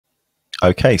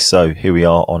Okay, so here we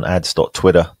are on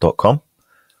ads.twitter.com.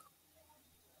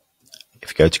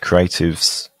 If you go to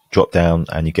creatives, drop down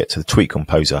and you get to the tweet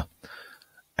composer.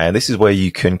 And this is where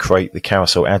you can create the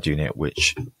carousel ad unit,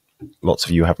 which lots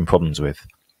of you are having problems with.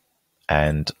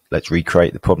 And let's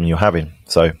recreate the problem you're having.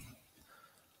 So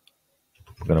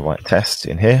we're going to write test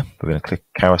in here. We're going to click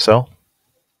carousel.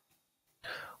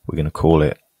 We're going to call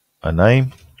it a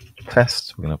name,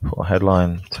 test. We're going to put a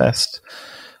headline, test.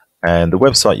 And the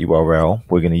website URL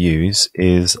we're going to use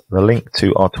is the link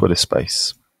to our Twitter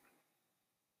space.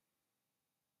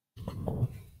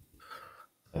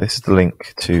 This is the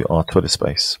link to our Twitter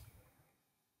space.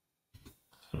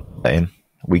 Then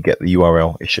we get the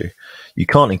URL issue. You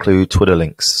can't include Twitter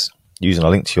links. Using a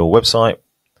link to your website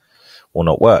will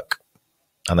not work.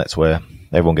 And that's where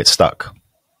everyone gets stuck.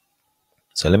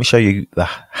 So let me show you the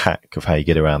hack of how you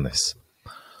get around this.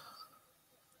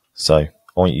 So I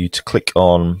want you to click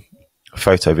on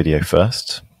photo video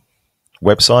first,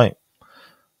 website,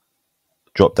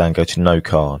 drop down, go to no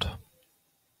card.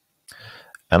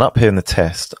 And up here in the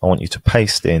test, I want you to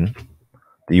paste in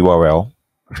the URL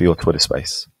for your Twitter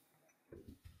space.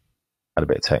 Add a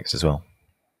bit of text as well.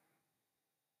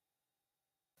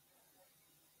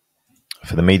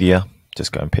 For the media,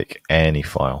 just go and pick any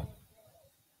file.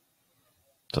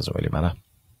 Doesn't really matter.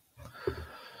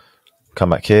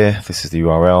 Come back here, this is the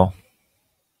URL.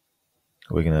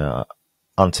 We're going to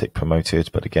untick promoted,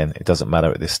 but again, it doesn't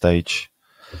matter at this stage.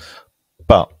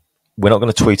 But we're not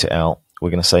going to tweet it out.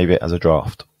 We're going to save it as a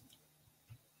draft.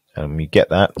 And when you get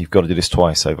that, you've got to do this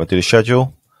twice. So if I do the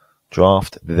schedule,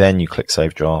 draft, then you click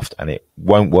save draft, and it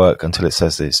won't work until it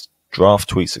says this, draft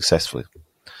tweet successfully.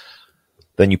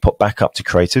 Then you pop back up to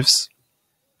creatives,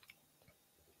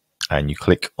 and you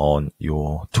click on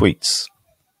your tweets.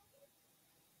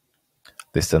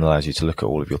 This then allows you to look at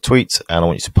all of your tweets, and I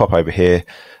want you to pop over here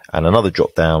and another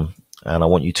drop down, and I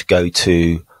want you to go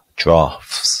to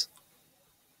drafts.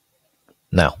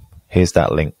 Now, here's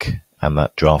that link and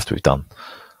that draft we've done.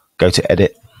 Go to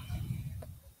edit.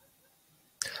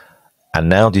 And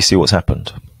now do you see what's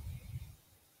happened?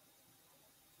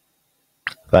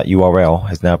 That URL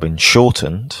has now been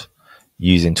shortened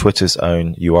using Twitter's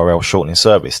own URL shortening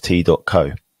service,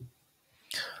 t.co.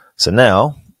 So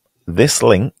now this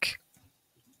link,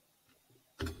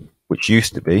 which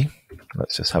used to be,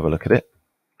 let's just have a look at it.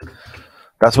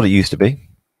 That's what it used to be.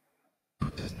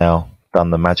 It's now done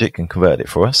the magic and converted it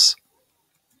for us.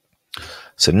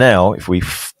 So now if we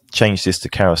change this to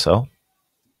carousel,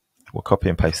 we'll copy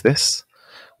and paste this.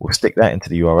 We'll stick that into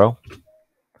the URL.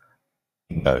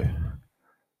 No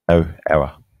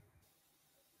error.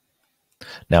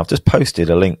 Now I've just posted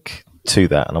a link to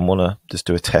that, and I want to just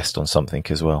do a test on something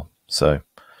as well. So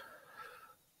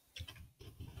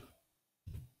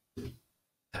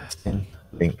testing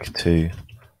link to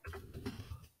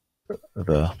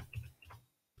the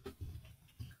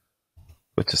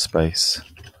Twitter space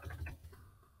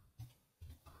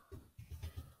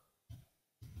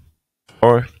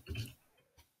tomorrow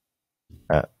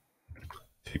at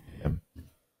 2 PM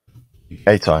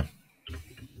UK time.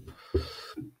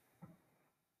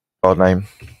 Card name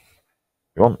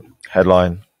you want,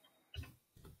 headline,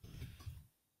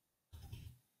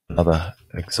 another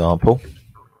example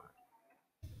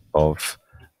of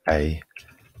a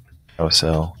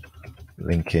carousel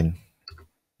linking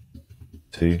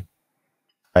to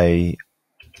a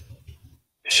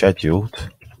scheduled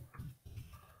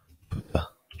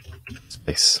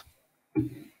space. I'm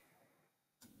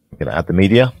going to add the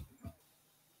media,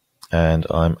 and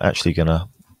I'm actually going to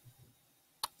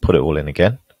put it all in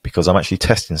again because I'm actually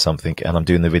testing something and I'm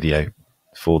doing the video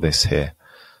for this here.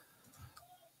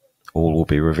 All will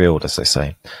be revealed, as they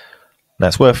say. Now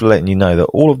it's worth letting you know that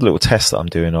all of the little tests that I'm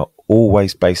doing are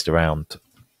always based around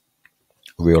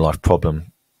a real life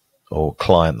problem or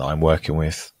client that I'm working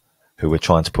with who we're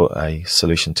trying to put a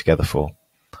solution together for.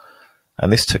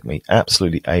 And this took me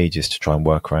absolutely ages to try and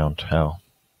work around how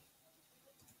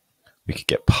we could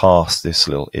get past this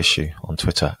little issue on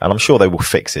Twitter. And I'm sure they will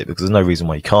fix it because there's no reason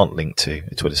why you can't link to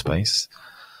a Twitter space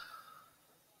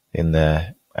in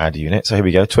their ad unit. So here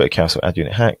we go, Twitter carousel ad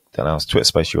unit hack that allows Twitter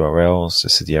space URLs.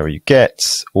 This is the error you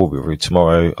get. All will be reviewed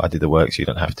tomorrow. I did the work, so you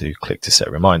don't have to click to set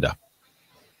a reminder.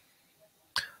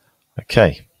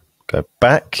 Okay, go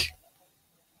back.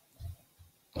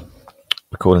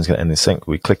 Recording's going to end in sync.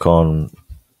 We click on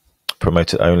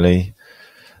promote it only.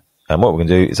 And what we're going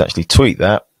to do is actually tweet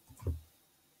that.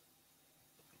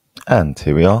 And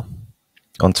here we are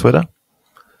on Twitter.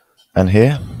 And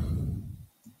here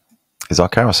is our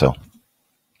carousel.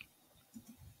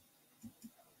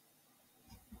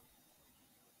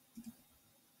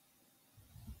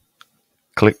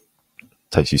 Click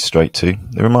takes you straight to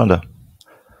the reminder.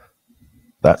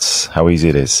 That's how easy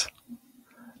it is.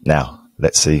 Now,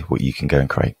 let's see what you can go and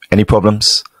create. Any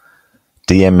problems?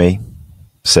 DM me,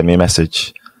 send me a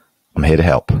message. I'm here to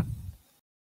help.